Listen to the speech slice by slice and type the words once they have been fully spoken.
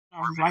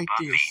apartment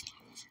above me.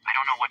 I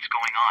don't know what's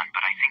going on,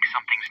 but I think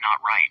something's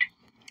not right.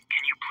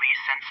 Can you please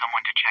send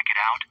someone to check it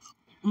out?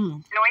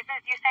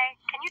 Noises, you say?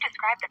 Can you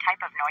describe the type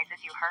of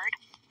noises you heard?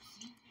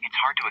 It's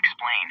hard to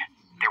explain.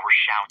 There were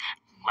shouts,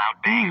 loud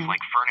bangs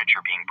like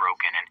furniture being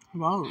broken, and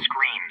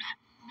screams.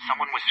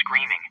 Someone was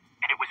screaming,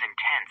 and it was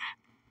intense.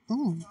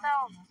 So,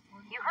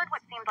 you heard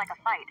what seemed like a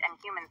fight and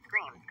human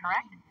screams,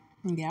 correct?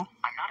 Yeah.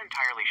 I'm not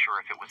entirely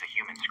sure if it was a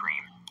human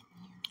scream.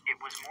 It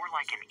was more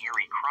like an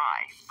eerie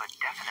cry, but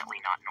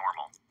definitely not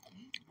normal.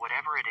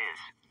 Whatever it is,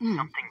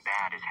 something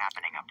bad is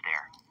happening up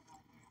there.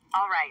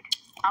 All right.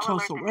 I'll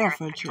alert the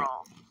nearest welfare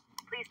patrol.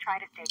 Please try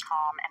to stay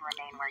calm and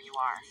remain where you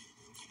are.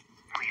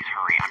 Please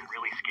hurry. I'm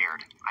really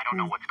scared. I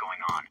don't know what's going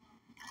on.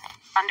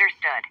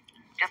 Understood.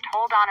 Just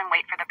hold on and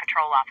wait for the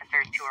patrol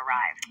officers to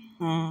arrive.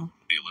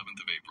 The 11th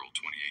of April,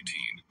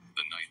 2018,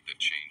 the night that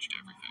changed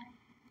everything.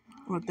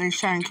 What, they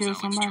trying to kill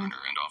Alex somebody?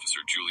 Turner and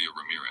Officer Julia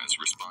Ramirez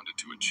responded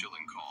to a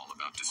chilling call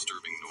about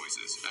disturbing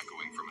noises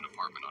echoing from an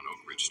apartment on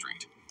Oak Ridge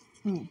Street.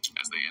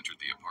 As they entered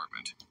the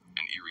apartment,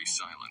 an eerie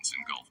silence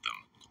engulfed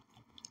them.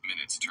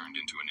 Minutes turned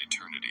into an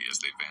eternity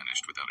as they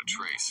vanished without a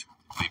trace,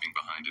 leaving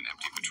behind an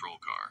empty patrol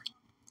car.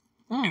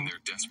 In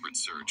their desperate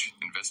search,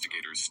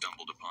 investigators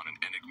stumbled upon an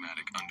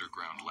enigmatic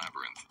underground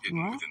labyrinth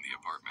hidden within the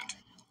apartment.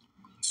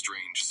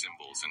 Strange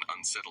symbols and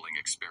unsettling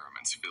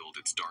experiments filled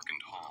its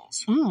darkened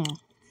halls.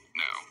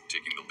 Now,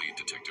 taking the lead,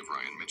 Detective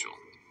Ryan Mitchell,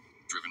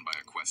 driven by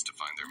a quest to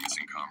find their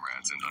missing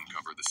comrades and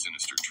uncover the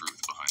sinister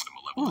truth behind the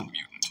malevolent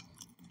mutant.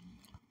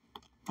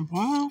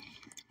 Well,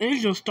 it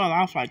just started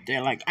off like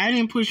that. Like, I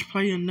didn't push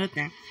play or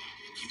nothing.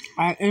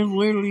 It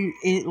literally,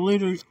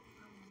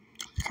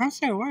 can't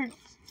say a word.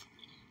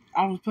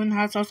 I was putting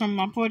hot sauce on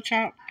my pork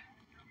chop,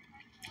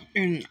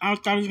 and I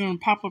thought it was going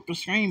to pop up the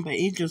screen, but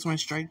it just went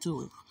straight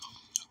to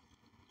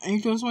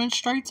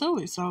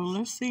it. So,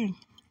 let's see.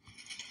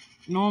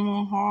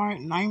 Normal, hard,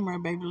 nightmare,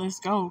 baby. Let's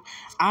go.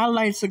 I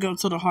like to go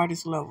to the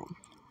hardest level.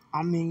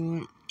 I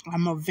mean,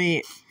 I'm a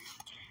vet.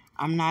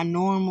 I'm not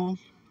normal.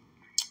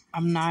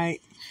 I'm not,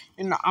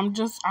 I'm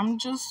just,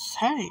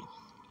 hey.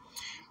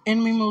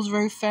 Enemy moves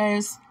very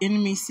fast.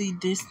 Enemy see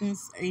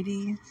distance,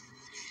 80.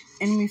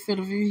 Enemy field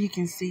of view, he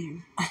can see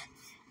you.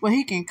 Well,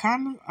 he can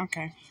kind of,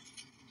 okay.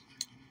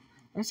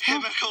 Let's go.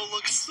 Chemical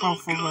looks so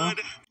good.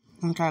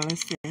 Real. Okay,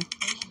 let's see.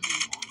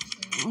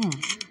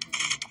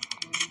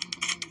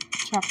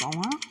 Chapter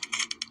 1.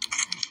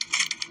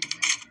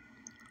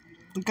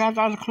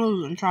 Gather all the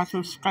clues and try to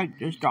escape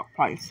this dark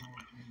place.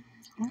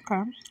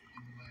 Okay.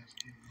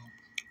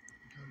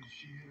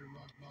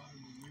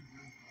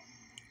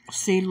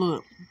 See,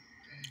 look.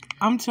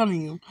 I'm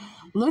telling you.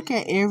 Look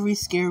at every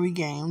scary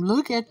game.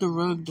 Look at the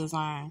rug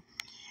design.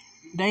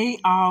 They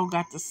all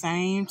got the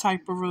same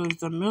type of rugs.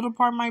 The middle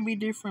part might be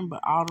different, but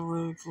all the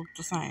rugs look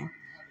the same.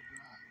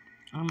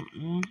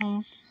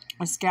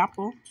 A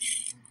scalpel.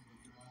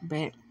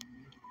 Bet.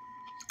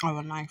 Of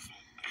a knife.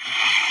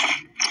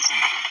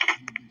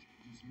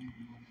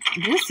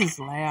 This is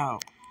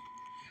loud.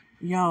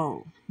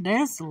 Yo,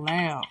 that's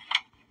loud.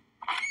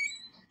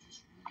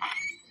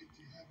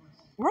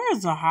 Where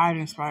is the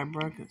hiding spot,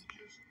 bro?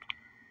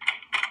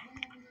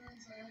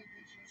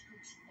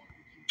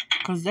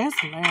 Because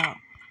that's loud.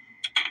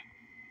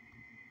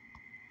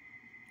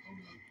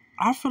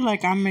 I feel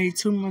like I made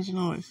too much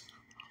noise.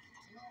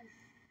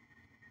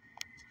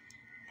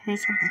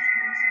 Here's something.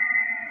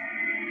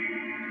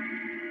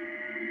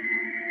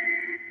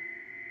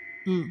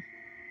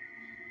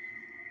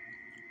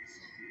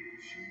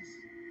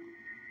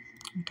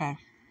 Okay.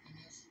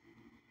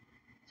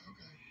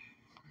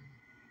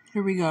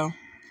 Here we go.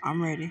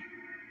 I'm ready.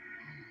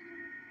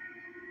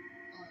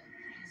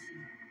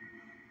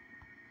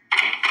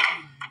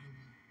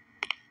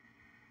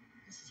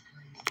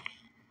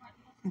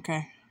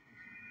 Okay.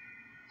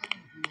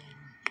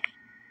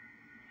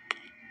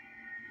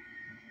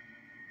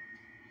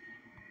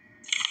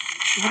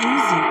 What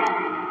is it?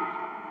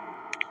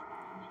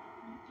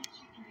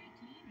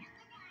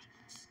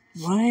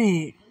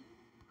 Wait.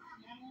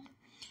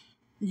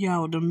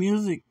 Yo, the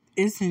music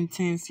is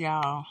intense,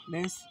 y'all.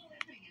 That's...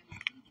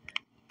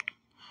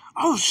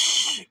 Oh,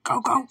 shit.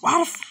 Go.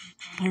 Why the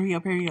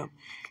Hurry up.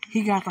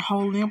 He got the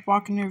whole limp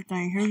walk and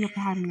everything. Hurry up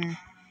and hide in there.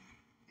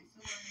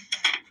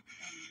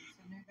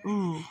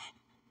 Ooh.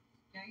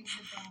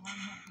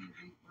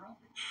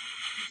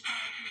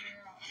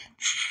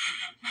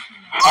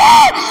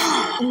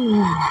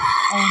 Ooh.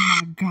 Oh,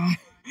 my God.